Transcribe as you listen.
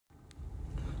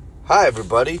Hi,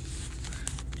 everybody.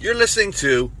 You're listening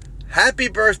to Happy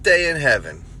Birthday in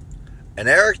Heaven, an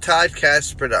Eric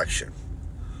Toddcast production.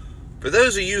 For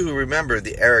those of you who remember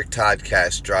the Eric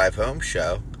Toddcast Drive Home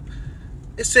show,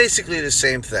 it's basically the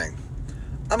same thing.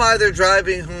 I'm either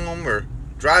driving home or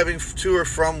driving to or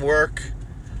from work,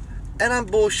 and I'm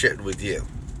bullshitting with you.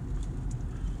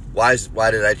 Why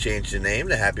did I change the name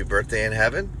to Happy Birthday in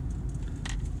Heaven?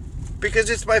 Because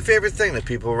it's my favorite thing that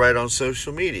people write on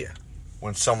social media.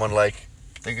 When someone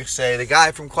they could say, the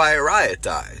guy from Quiet Riot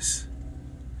dies.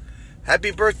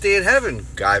 Happy birthday in heaven,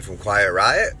 guy from Quiet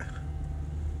Riot.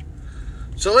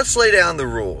 So let's lay down the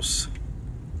rules.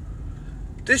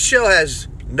 This show has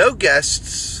no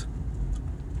guests,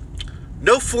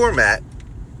 no format,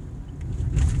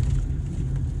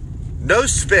 no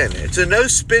spin. It's a no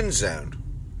spin zone.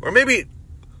 Or maybe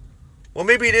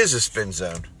it is a spin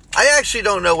zone. I actually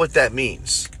don't know what that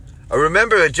means. I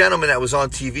remember a gentleman that was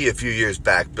on TV a few years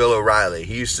back, Bill O'Reilly.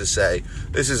 He used to say,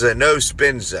 this is a no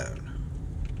spin zone.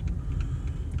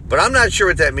 But I'm not sure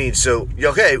what that means. So,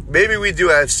 okay, maybe we do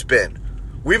have spin.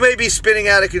 We may be spinning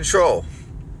out of control.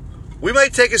 We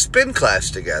might take a spin class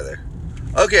together.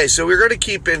 Okay, so we're going to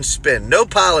keep in spin. No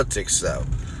politics, though.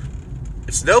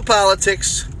 It's no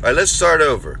politics. All right, let's start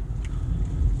over.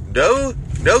 No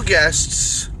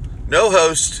guests. No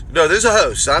host. No, there's a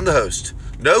host. I'm the host.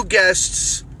 No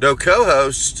guests. No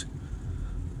co-host.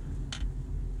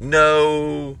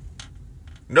 No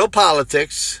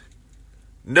politics.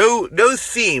 No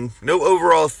theme. No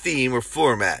overall theme or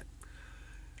format.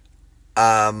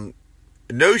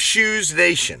 No shoes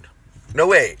nation. No,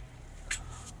 wait.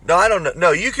 No, I don't know.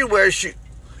 No, you can wear shoes.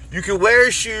 You can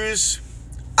wear shoes.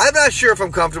 I'm not sure if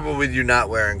I'm comfortable with you not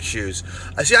wearing shoes.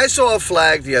 I saw a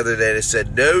flag the other day that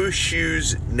said "No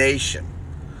Shoes Nation,"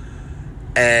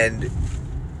 and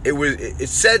it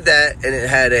said that, and it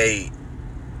had a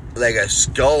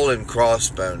skull and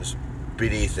crossbones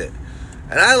beneath it.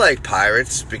 And I like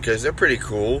pirates because they're pretty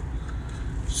cool.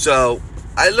 So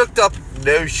I looked up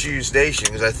No Shoes Nation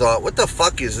because I thought, what the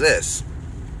fuck is this?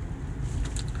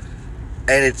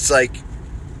 And it's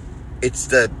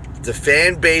the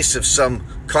fan base of some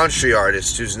country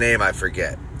artist whose name I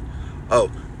forget. Oh,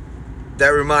 that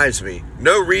reminds me.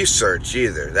 No research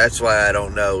either. That's why I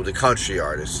don't know the country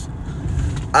artist.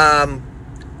 And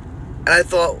I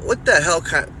thought, what the hell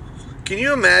can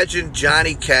you imagine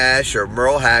Johnny Cash or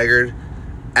Merle Haggard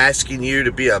asking you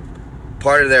to be a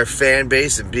part of their fan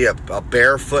base and be a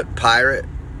barefoot pirate?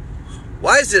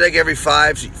 Why is it every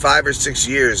 5 or 6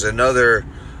 years another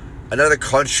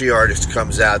country artist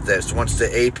comes out that wants to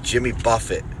ape Jimmy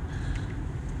Buffett?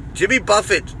 Jimmy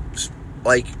Buffett,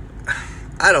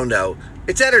 I don't know.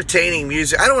 It's entertaining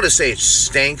music. I don't want to say it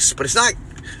stinks, but it's not.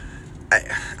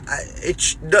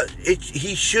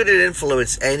 He shouldn't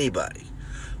influence anybody.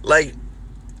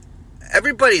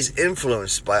 Everybody's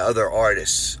influenced by other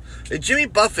artists. Jimmy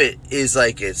Buffett is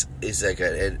his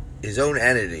own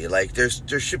entity.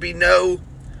 There should be no.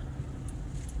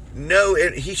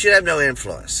 He should have no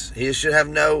influence. He should have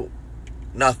nothing.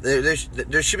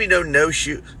 There should be no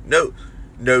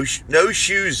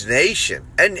shoes nation.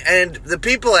 And the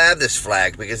people have this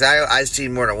flag because I've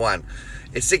seen more than one.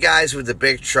 It's the guys with the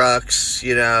big trucks,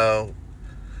 you know.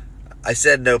 I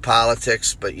said no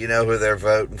politics, but you know who they're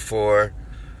voting for.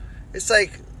 It's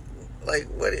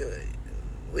what are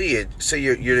you? So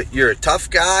you're a tough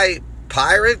guy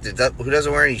pirate who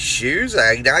doesn't wear any shoes? Now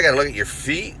I gotta look at your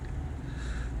feet.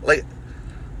 I'm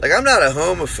not a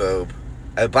homophobe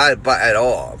at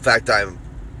all. In fact, I'm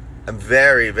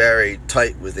very, very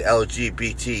tight with the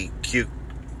LGBTQ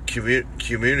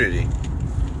community.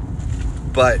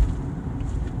 But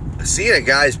seeing a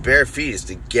guy's bare feet is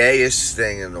the gayest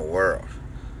thing in the world.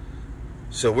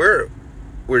 So we're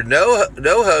no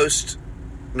host.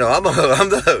 No, I'm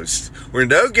the host. We're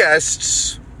no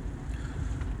guests.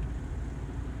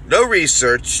 No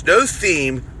research. No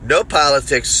theme. No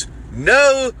politics.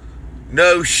 No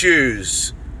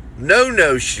shoes.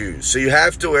 No shoes. So you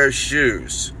have to wear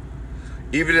shoes,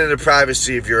 even in the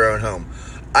privacy of your own home,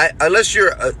 unless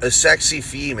you're a sexy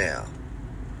female.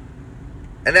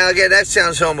 And now again, that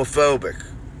sounds homophobic.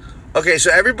 Okay, so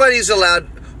everybody's allowed.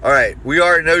 All right, we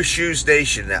are No Shoes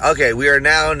Nation now. Okay, we are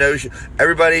now no.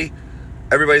 Everybody's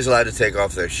allowed to take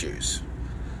off their shoes.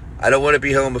 I don't want to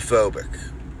be homophobic.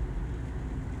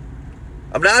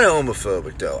 I'm not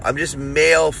homophobic though. I'm just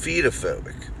male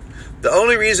feetophobic. The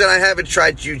only reason I haven't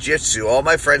tried jiu-jitsu, all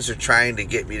my friends are trying to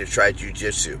get me to try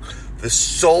jiu-jitsu. The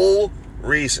sole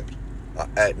reason,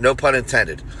 no pun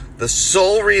intended, the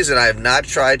sole reason I have not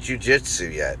tried jiu-jitsu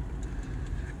yet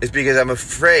is because I'm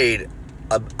afraid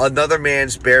another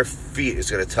man's bare feet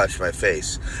is going to touch my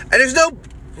face. And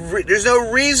There's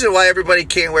no reason why everybody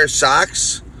can't wear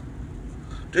socks.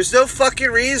 There's no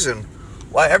fucking reason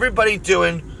why everybody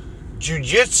doing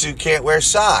jiu-jitsu can't wear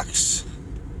socks.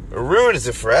 It ruins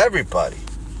it for everybody.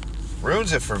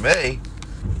 Ruins it for me.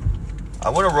 I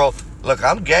want to roll. Look,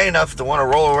 I'm gay enough to want to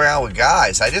roll around with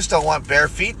guys. I just don't want bare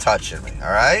feet touching me,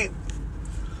 all right?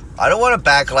 I don't want a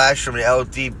backlash from the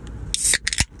LD.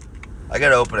 I got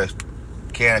to open a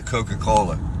can of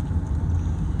Coca-Cola.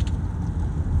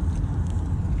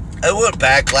 I want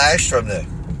backlash from the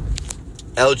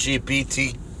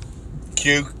LGBTQ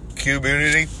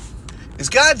community. Is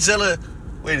Godzilla...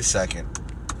 Wait a second.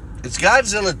 Is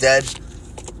Godzilla dead?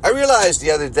 I realized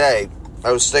the other day,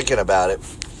 I was thinking about it.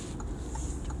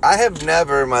 I have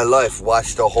never in my life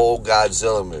watched a whole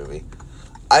Godzilla movie.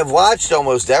 I've watched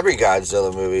almost every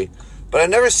Godzilla movie, but I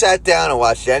never sat down and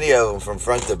watched any of them from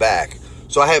front to back.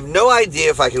 So I have no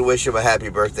idea if I can wish him a happy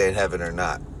birthday in heaven or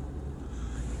not.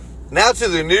 Now to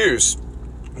the news.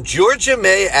 Georgia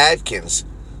May Adkins,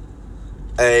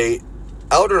 a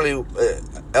elderly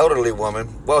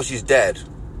woman, well, she's dead,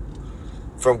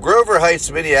 from Grover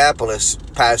Heights, Minneapolis,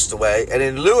 passed away. And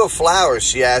in lieu of flowers,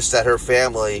 she asked that her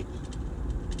family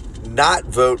not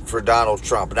vote for Donald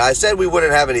Trump. Now, I said we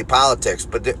wouldn't have any politics,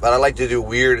 but I like to do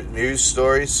weird news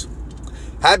stories.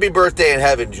 Happy birthday in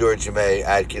heaven, Georgia May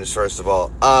Adkins, first of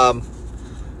all.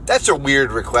 That's a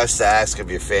weird request to ask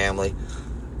of your family.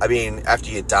 I mean,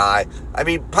 after you die. I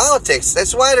mean, politics,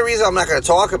 that's why the reason I'm not going to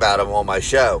talk about them on my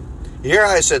show. You hear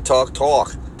how I said talk.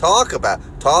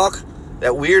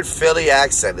 That weird Philly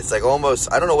accent. It's like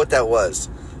almost, I don't know what that was.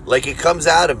 Like it comes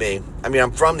out of me. I mean,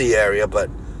 I'm from the area, but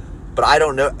I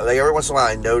don't know. Like every once in a while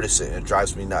I notice it and it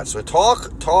drives me nuts. So talk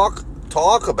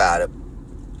about it.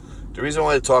 The reason I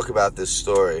want to talk about this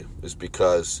story is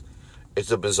because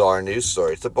it's a bizarre news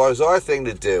story. It's a bizarre thing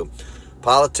to do.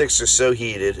 Politics are so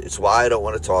heated. It's why I don't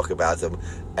want to talk about them.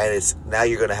 And it's now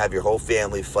you're going to have your whole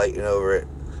family fighting over it.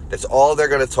 That's all they're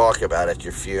going to talk about at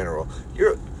your funeral.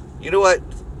 You know what?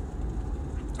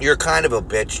 You're kind of a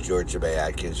bitch, Georgia May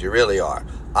Adkins. You really are.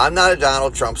 I'm not a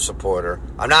Donald Trump supporter.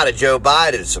 I'm not a Joe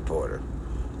Biden supporter.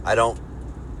 I don't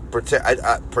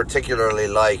I particularly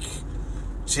like...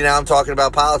 See, now I'm talking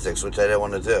about politics, which I didn't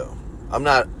want to do. I'm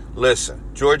not... Listen,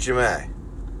 Georgia May.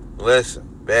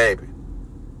 Listen, baby.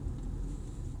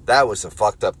 That was a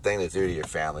fucked up thing to do to your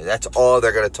family. That's all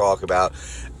they're going to talk about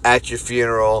at your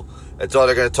funeral. That's all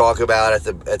they're going to talk about at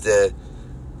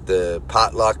the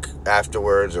potluck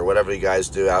afterwards or whatever you guys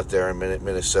do out there in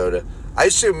Minnesota. I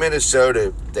assume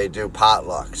Minnesota, they do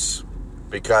potlucks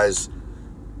because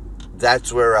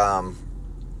that's where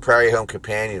Prairie Home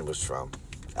Companion was from.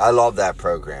 I love that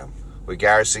program with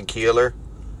Garrison Keillor.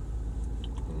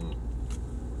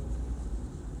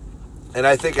 And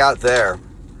I think out there,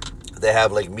 they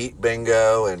have like meat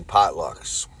bingo and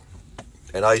potlucks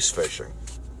and ice fishing.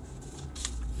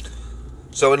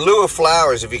 So in lieu of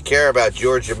flowers, if you care about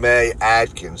Georgia May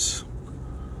Adkins,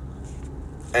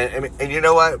 and you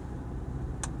know what?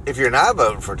 If you're not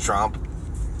voting for Trump,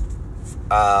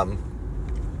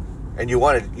 and you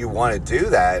want to do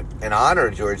that and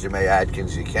honor Georgia May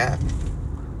Adkins, you can.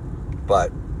 But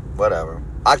whatever.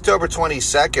 October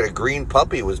 22nd, a green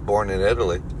puppy was born in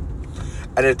Italy.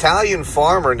 An Italian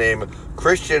farmer named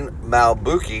Christian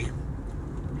Malbucchi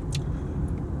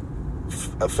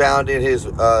found in his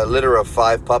litter of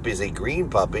 5 puppies a green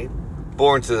puppy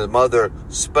born to the mother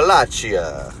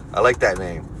Spalaccia. I like that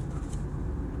name.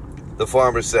 The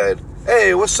farmer said,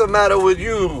 "Hey, what's the matter with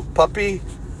you, puppy?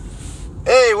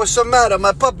 Hey, what's the matter?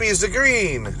 My puppy is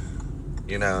green."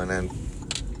 You know, and then,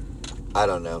 I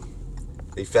don't know.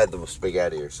 He fed them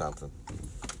spaghetti or something.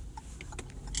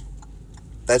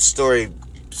 That story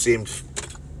seemed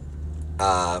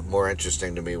more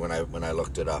interesting to me when I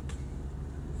looked it up.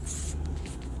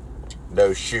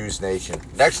 No Shoes Nation.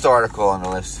 Next article on the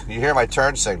list. You hear my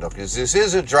turn signal because this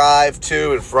is a drive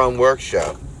to and from work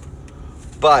show.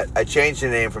 But I changed the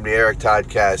name from the Eric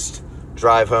Toddcast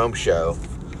Drive Home Show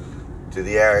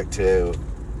to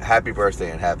Happy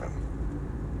Birthday in Heaven.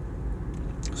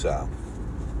 So.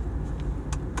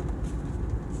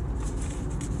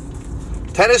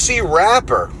 Tennessee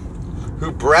rapper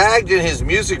who bragged in his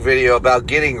music video about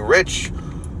getting rich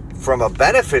from a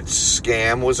benefits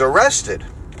scam was arrested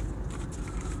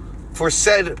for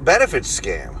said benefits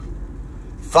scam.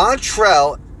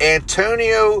 Fontrell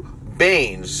Antonio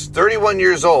Baines, 31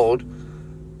 years old,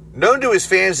 known to his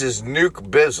fans as Nuke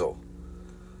Bizzle.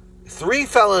 3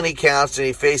 felony counts and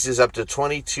he faces up to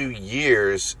 22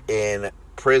 years in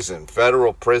prison,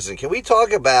 federal prison. Can we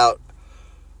talk about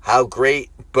how great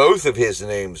both of his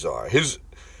names are? His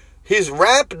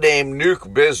rap name,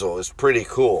 Nuke Bizzle, is pretty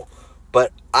cool.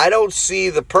 But I don't see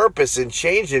the purpose in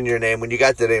changing your name when you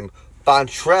got the name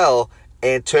Fontrell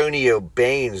Antonio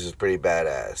Baines is pretty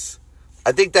badass.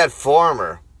 I think that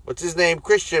farmer, what's his name?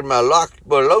 Christian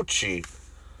Malarkey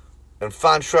and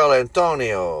Fontrell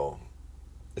Antonio.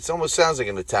 It almost sounds like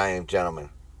an Italian gentleman.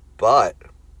 But,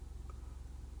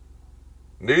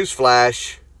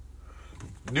 newsflash,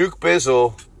 Nuke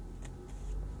Bizzle,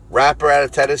 rapper out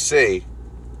of Tennessee,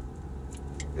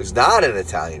 is not an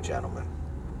Italian gentleman.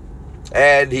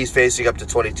 And he's facing up to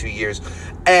 22 years.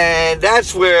 And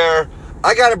that's where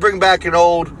I got to bring back an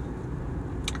old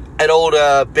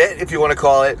bit, if you want to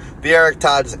call it, the Eric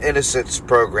Todd's Innocence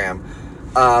program,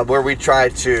 where we try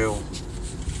to,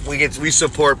 we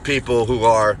support people who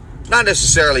are not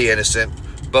necessarily innocent,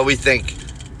 but we think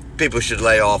people should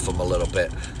lay off them a little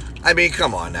bit. I mean,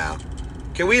 come on now.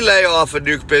 Can we lay off a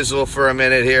Nuke Bizzle for a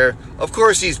minute here? Of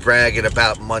course he's bragging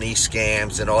about money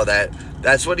scams and all that.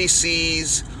 That's what he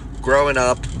sees growing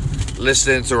up,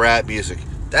 listening to rap music.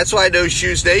 That's why No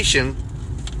Shoes Nation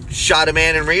shot a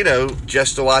man in Reno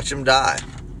just to watch him die.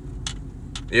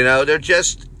 You know, they're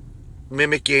just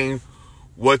mimicking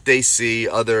what they see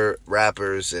other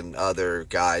rappers and other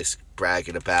guys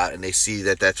bragging about, and they see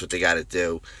that that's what they got to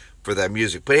do for their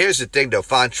music. But here's the thing, though.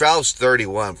 Fontrell's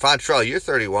 31. Fontrell, you're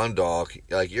 31, dog.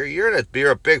 Like you're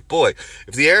a big boy.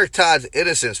 If the Eric Todd's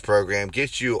Innocence program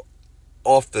gets you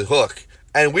off the hook,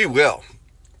 and we will,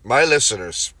 my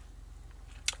listeners,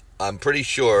 I'm pretty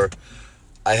sure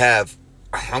I'm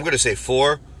going to say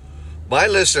 4. My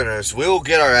listeners, we'll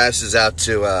get our asses out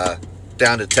to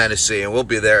down to Tennessee, and we'll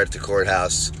be there at the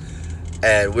courthouse,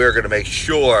 and we're going to make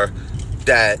sure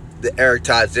that the Eric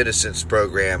Todd's Innocence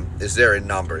program is there in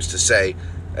numbers to say,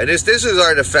 and this is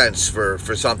our defense for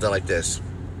something like this.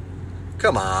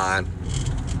 Come on.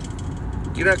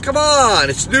 You know, come on.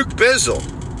 It's Nuke Bizzle.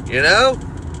 You know?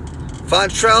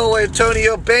 Fontrell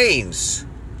Antonio Baines.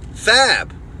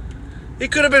 Fab. He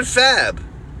could have been Fab.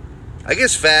 I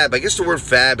guess the word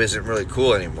fab isn't really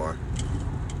cool anymore.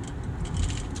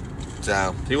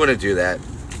 So, he wouldn't do that.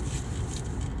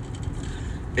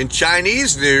 In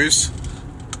Chinese news,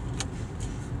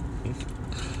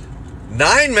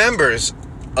 9 members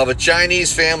of a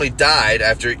Chinese family died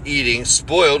after eating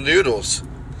spoiled noodles.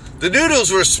 The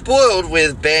noodles were spoiled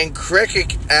with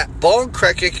bongkrecic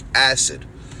acid.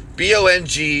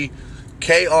 B-O-N-G-K-R-E-K-I-C,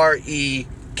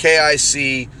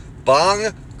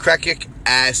 bongkrecic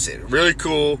acid. Really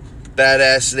cool,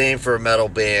 badass name for a metal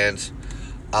band.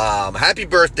 Happy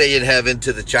birthday in heaven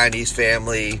to the Chinese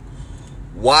family.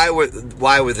 Why were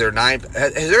there 9?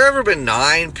 Has there ever been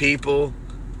 9 people?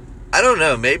 I don't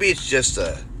know. Maybe it's just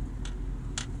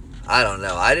I don't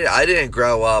know. I didn't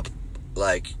grow up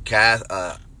like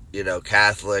Catholic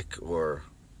or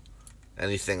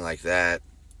anything like that.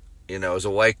 You know, as a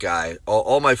white guy,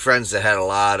 all my friends that had a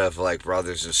lot of like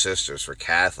brothers and sisters were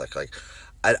Catholic. Like,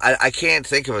 I can't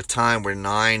think of a time where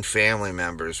 9 family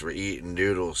members were eating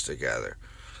noodles together.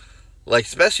 Like,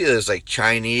 especially those like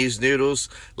Chinese noodles.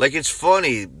 Like, it's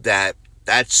funny that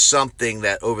that's something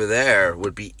that over there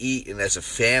would be eaten as a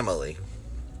family,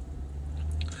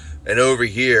 and over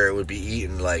here it would be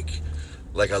eaten like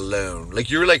alone. Like,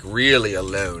 you're like really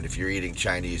alone if you're eating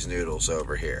Chinese noodles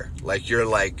over here. Like, you're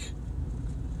like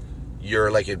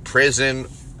in prison,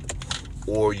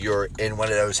 or you're in one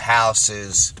of those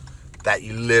houses that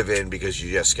you live in because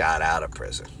you just got out of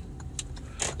prison.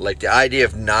 Like, the idea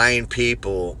of 9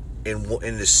 people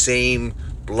in the same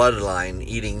bloodline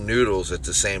eating noodles at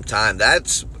the same time,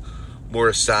 that's more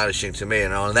astonishing to me.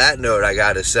 And on that note, I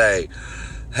gotta say,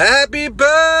 happy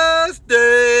birthday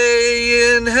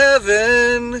in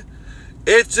heaven.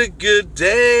 It's a good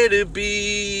day to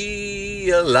be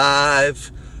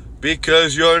alive,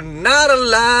 because you're not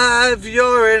alive,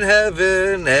 you're in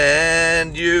heaven,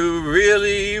 and you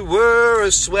really were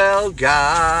a swell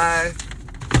guy.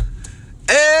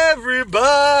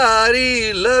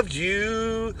 Everybody loved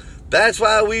you. That's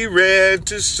why we ran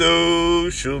to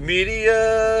social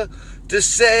media to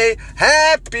say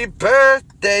happy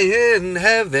birthday in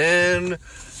heaven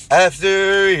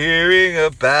after hearing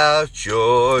about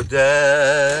your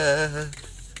death.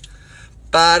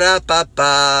 Ba-da-ba-ba-ba-ba.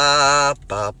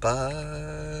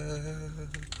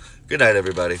 Good night,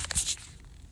 everybody.